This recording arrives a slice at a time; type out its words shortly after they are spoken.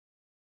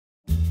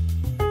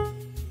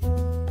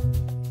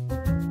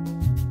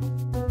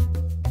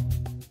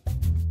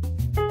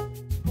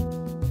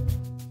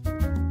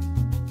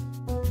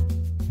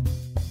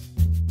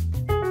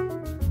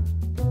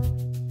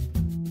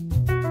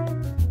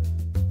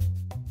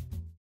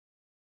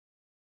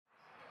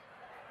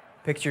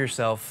Picture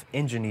yourself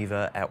in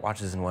Geneva at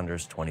Watches and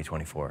Wonders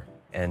 2024,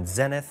 and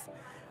Zenith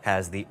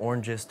has the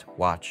orangest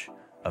watch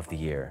of the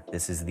year.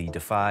 This is the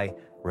Defy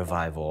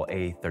Revival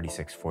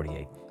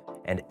A3648.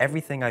 And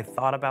everything I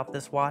thought about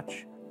this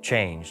watch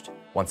changed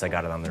once I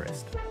got it on the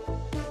wrist.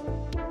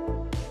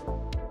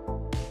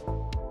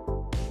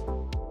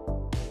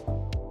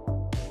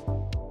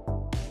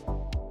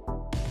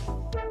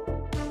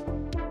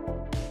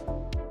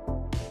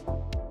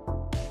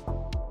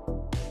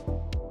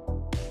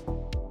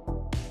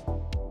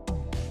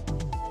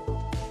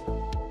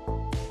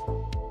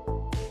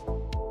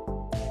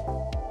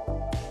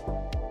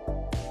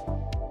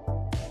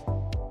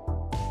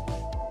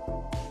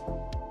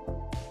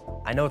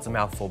 I know it's a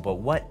mouthful, but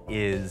what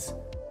is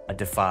a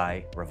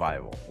Defy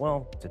Revival?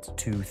 Well, it's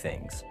two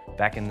things.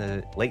 Back in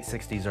the late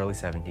 60s, early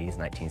 70s,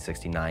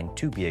 1969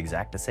 to be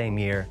exact, the same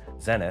year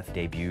Zenith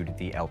debuted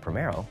the El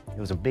Primero. It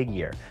was a big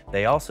year.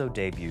 They also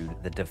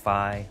debuted the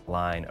Defy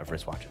line of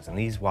wristwatches, and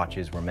these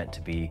watches were meant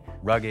to be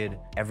rugged,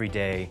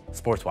 everyday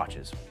sports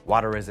watches.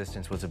 Water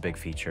resistance was a big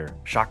feature.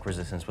 Shock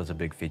resistance was a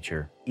big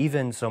feature.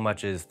 Even so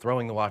much as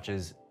throwing the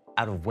watches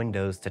out of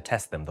windows to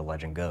test them, the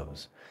legend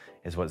goes,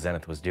 is what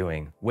Zenith was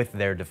doing with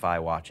their Defy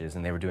watches,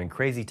 and they were doing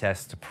crazy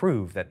tests to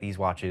prove that these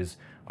watches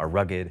are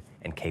rugged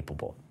and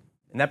capable.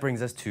 And that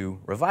brings us to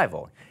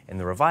Revival. And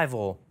the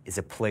Revival is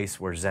a place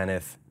where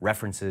Zenith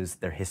references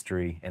their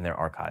history and their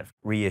archive,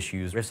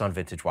 reissues, riffs on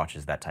vintage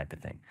watches, that type of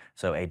thing.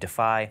 So a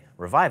Defy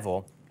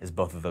Revival is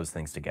both of those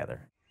things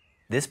together.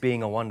 This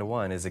being a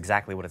one-to-one is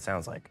exactly what it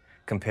sounds like,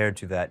 compared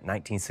to that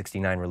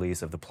 1969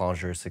 release of the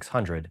Plongeur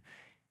 600,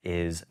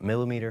 is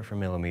millimeter for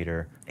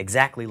millimeter,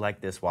 exactly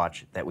like this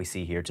watch that we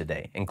see here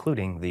today,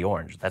 including the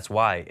orange. That's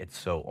why it's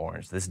so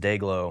orange. This day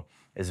glow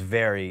is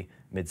very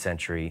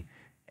mid-century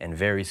and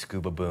very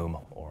scuba boom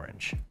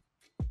orange.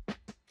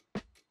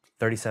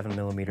 37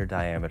 millimeter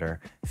diameter,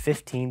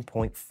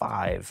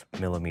 15.5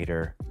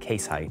 millimeter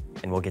case height,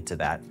 and we'll get to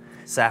that.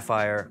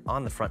 Sapphire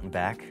on the front and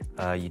back.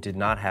 You did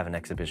not have an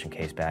exhibition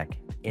case back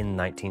in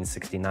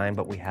 1969,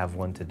 but we have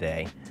one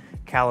today.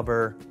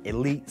 Caliber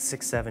Elite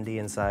 670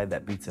 inside,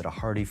 that beats at a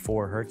hearty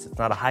 4 hertz. It's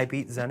not a high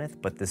beat Zenith,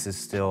 but this is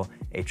still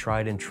a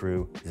tried and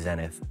true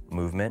Zenith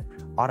movement.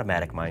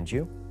 Automatic, mind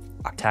you.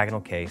 Octagonal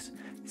case,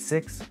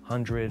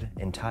 600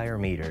 entire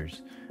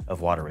meters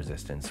of water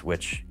resistance,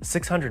 which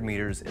 600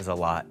 meters is a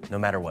lot, no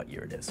matter what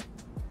year it is.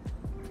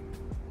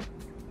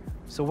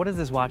 So what does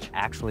this watch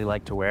actually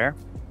like to wear?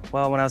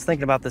 Well, when I was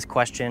thinking about this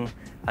question,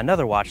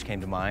 another watch came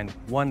to mind,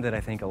 one that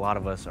I think a lot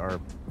of us are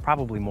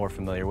probably more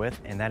familiar with,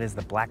 and that is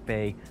the Black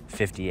Bay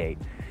 58.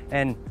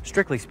 And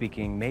strictly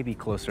speaking, maybe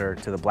closer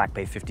to the Black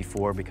Bay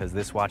 54, because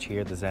this watch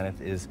here, the Zenith,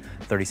 is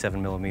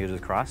 37 millimeters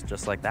across,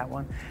 just like that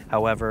one.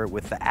 However,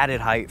 with the added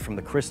height from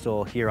the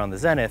crystal here on the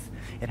Zenith,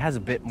 it has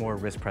a bit more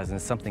wrist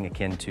presence, something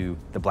akin to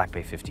the Black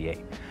Bay 58.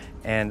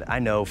 And I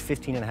know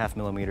 15.5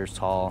 millimeters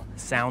tall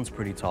sounds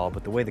pretty tall,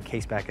 but the way the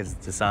case back is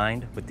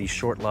designed with these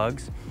short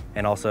lugs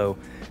and also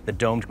the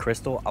domed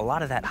crystal, a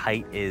lot of that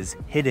height is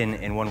hidden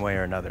in one way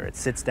or another. It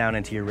sits down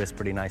into your wrist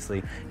pretty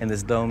nicely, and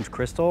this domed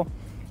crystal,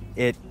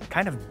 it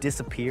kind of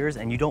disappears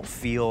and you don't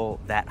feel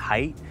that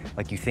height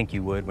like you think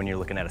you would when you're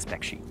looking at a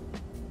spec sheet.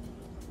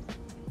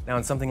 Now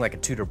in something like a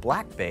Tudor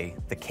Black Bay,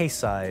 the case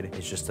side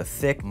is just a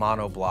thick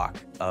mono block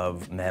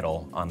of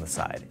metal on the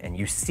side, and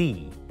you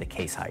see the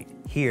case height.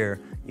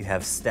 Here, you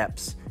have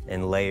steps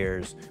and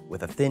layers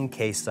with a thin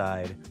case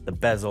side, the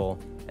bezel,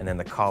 and then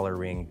the collar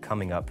ring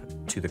coming up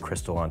to the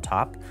crystal on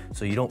top,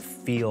 so you don't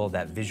feel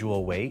that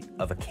visual weight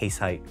of a case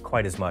height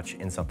quite as much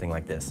in something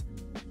like this.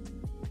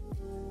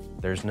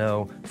 There's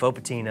no faux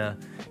patina,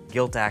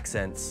 gilt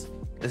accents.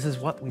 This is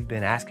what we've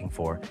been asking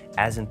for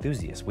as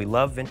enthusiasts. We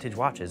love vintage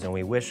watches and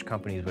we wish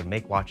companies would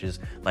make watches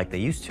like they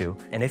used to.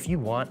 And if you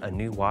want a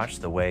new watch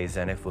the way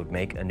Zenith would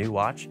make a new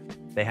watch,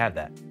 they have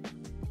that.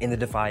 In the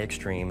Defy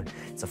Extreme,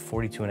 it's a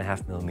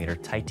 42.5 millimeter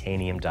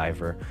titanium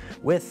diver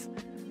with,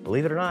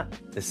 believe it or not,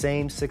 the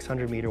same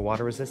 600 meter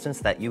water resistance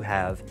that you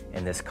have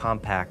in this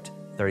compact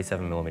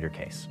 37 millimeter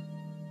case.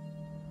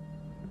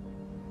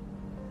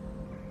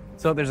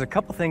 So there's a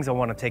couple things I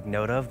want to take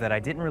note of that I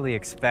didn't really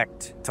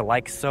expect to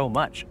like so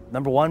much.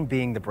 Number one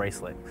being the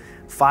bracelet.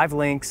 5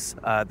 links,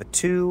 the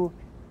 2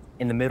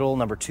 in the middle,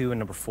 number 2 and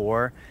number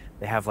 4,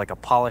 they have like a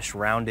polished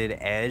rounded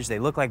edge. They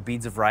look like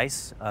beads of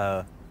rice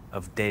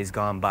of days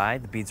gone by,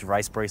 the beads of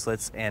rice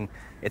bracelets, and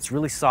it's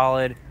really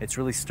solid, it's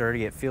really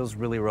sturdy, it feels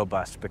really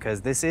robust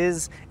because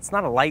it's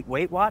not a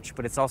lightweight watch,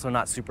 but it's also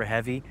not super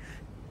heavy,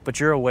 but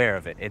you're aware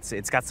of it.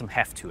 It's got some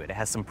heft to it. It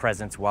has some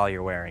presence while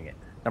you're wearing it.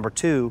 Number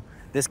 2,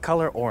 this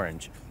color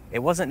orange. It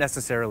wasn't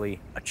necessarily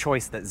a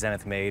choice that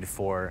Zenith made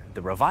for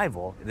the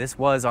Revival. This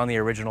was on the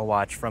original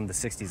watch from the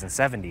 60s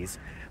and 70s,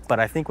 but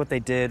I think what they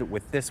did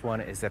with this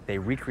one is that they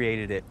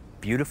recreated it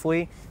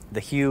beautifully. The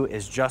hue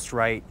is just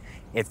right.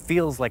 It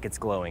feels like it's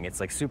glowing. It's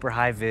like super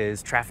high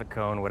vis, traffic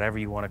cone, whatever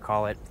you want to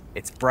call it.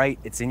 It's bright,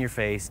 it's in your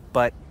face,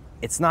 but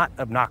it's not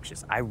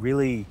obnoxious. I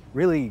really,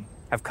 really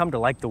have come to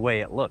like the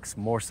way it looks,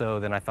 more so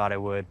than I thought I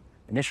would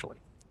initially.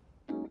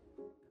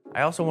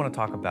 I also want to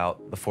talk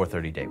about the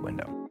 430-day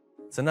window.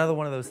 It's another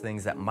one of those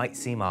things that might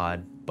seem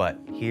odd, but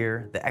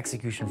here, the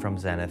execution from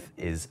Zenith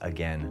is,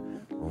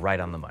 again,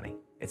 right on the money.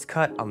 It's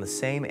cut on the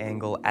same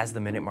angle as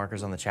the minute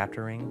markers on the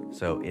chapter ring,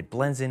 so it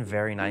blends in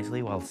very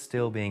nicely while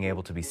still being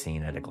able to be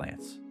seen at a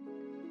glance.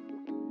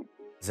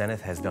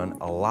 Zenith has done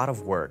a lot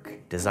of work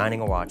designing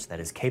a watch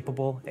that is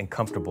capable and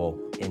comfortable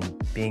in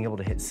being able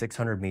to hit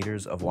 600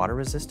 meters of water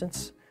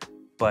resistance,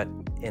 but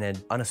in an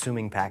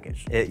unassuming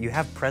package. You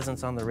have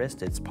presence on the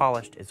wrist, it's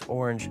polished, it's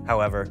orange.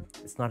 However,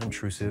 it's not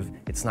intrusive,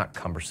 it's not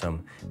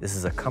cumbersome. This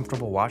is a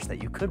comfortable watch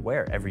that you could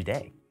wear every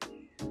day.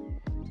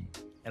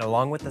 And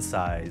along with the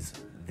size,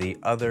 the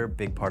other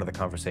big part of the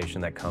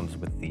conversation that comes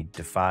with the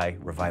Defy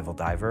Revival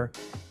Diver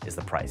is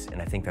the price.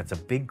 And I think that's a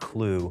big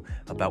clue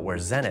about where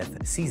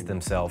Zenith sees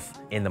themselves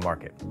in the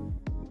market.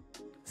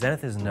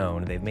 Zenith is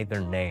known, they've made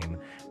their name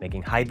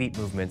making high beat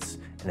movements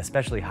and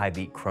especially high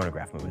beat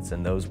chronograph movements,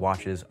 and those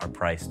watches are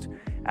priced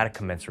at a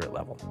commensurate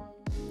level.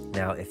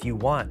 Now, if you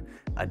want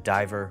a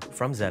diver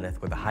from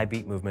Zenith with a high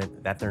beat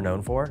movement that they're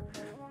known for,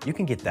 you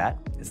can get that.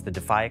 It's the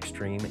Defy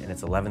Extreme and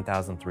it's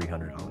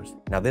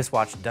 $11,300. Now this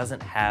watch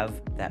doesn't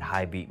have that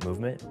high beat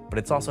movement, but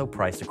it's also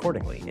priced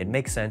accordingly. It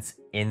makes sense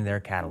in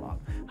their catalog.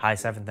 High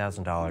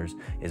 $7,000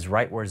 is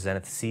right where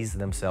Zenith sees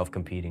themselves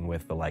competing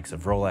with the likes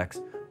of Rolex,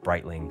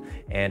 Breitling,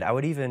 and I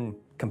would even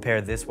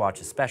compare this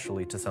watch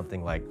especially to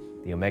something like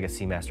the Omega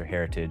Seamaster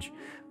Heritage.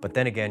 But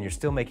then again, you're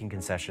still making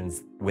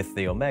concessions with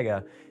the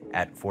Omega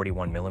at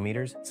 41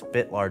 millimeters. It's a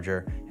bit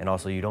larger, and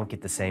also you don't get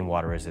the same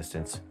water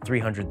resistance.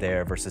 300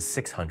 there versus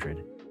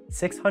 600.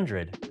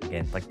 600,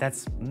 again, like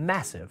that's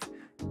massive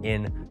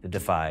in the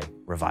Defy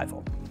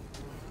Revival.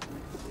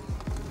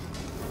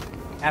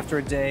 After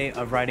a day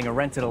of riding a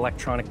rented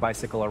electronic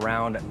bicycle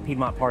around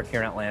Piedmont Park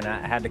here in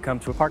Atlanta, I had to come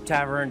to a park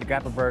tavern to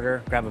grab a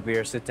burger, grab a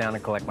beer, sit down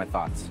and collect my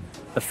thoughts.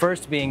 The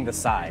first being the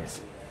size.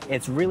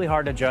 It's really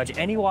hard to judge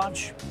any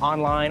watch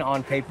online,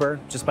 on paper,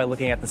 just by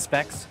looking at the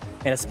specs,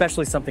 and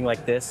especially something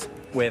like this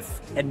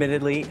with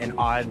admittedly an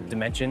odd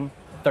dimension,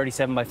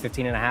 37 by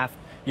 15.5.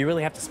 You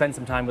really have to spend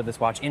some time with this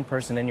watch in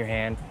person, in your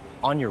hand,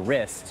 on your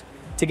wrist,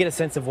 to get a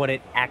sense of what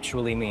it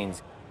actually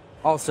means.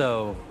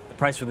 Also, the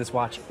price for this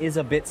watch is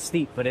a bit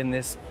steep, but in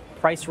this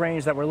price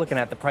range that we're looking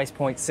at, the price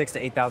point $6,000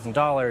 to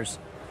 $8,000,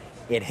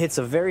 it hits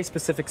a very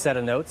specific set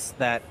of notes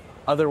that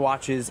other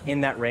watches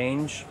in that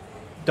range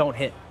don't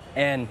hit.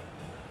 And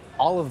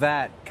all of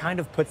that kind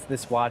of puts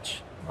this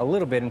watch a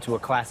little bit into a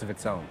class of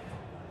its own.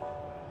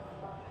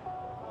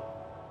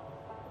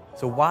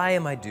 So why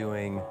am I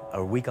doing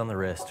a week on the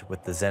wrist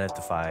with the Zenith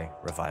Defy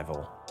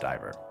Revival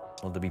Diver?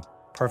 Well, to be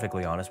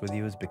perfectly honest with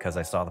you, is because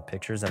I saw the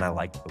pictures and I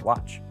liked the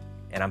watch.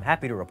 And I'm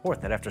happy to report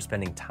that after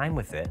spending time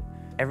with it,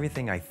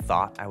 everything I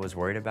thought I was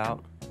worried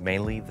about,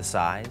 mainly the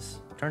size,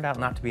 turned out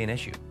not to be an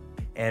issue.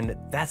 And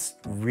that's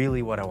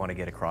really what I want to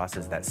get across,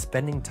 is that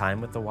spending time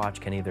with the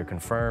watch can either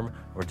confirm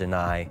or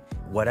deny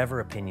whatever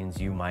opinions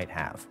you might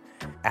have.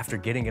 After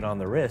getting it on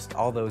the wrist,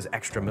 all those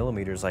extra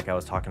millimeters like I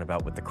was talking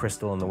about with the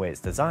crystal and the way it's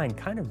designed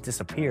kind of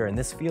disappear, and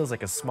this feels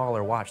like a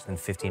smaller watch than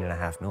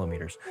 15.5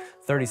 millimeters.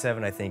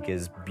 37 I think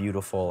is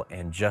beautiful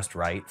and just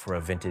right for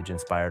a vintage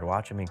inspired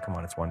watch. I mean, come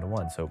on, it's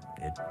 1-to-1, so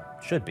it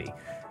should be.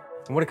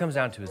 And what it comes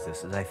down to is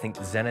this, is I think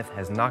Zenith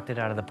has knocked it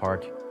out of the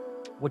park,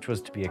 which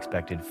was to be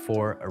expected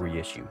for a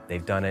reissue.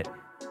 They've done it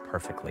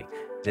perfectly.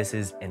 This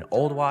is an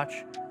old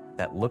watch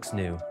that looks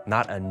new,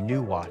 not a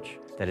new watch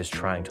that is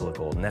trying to look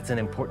old. And that's an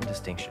important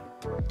distinction.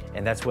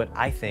 And that's what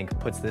I think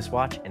puts this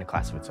watch in a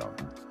class of its own.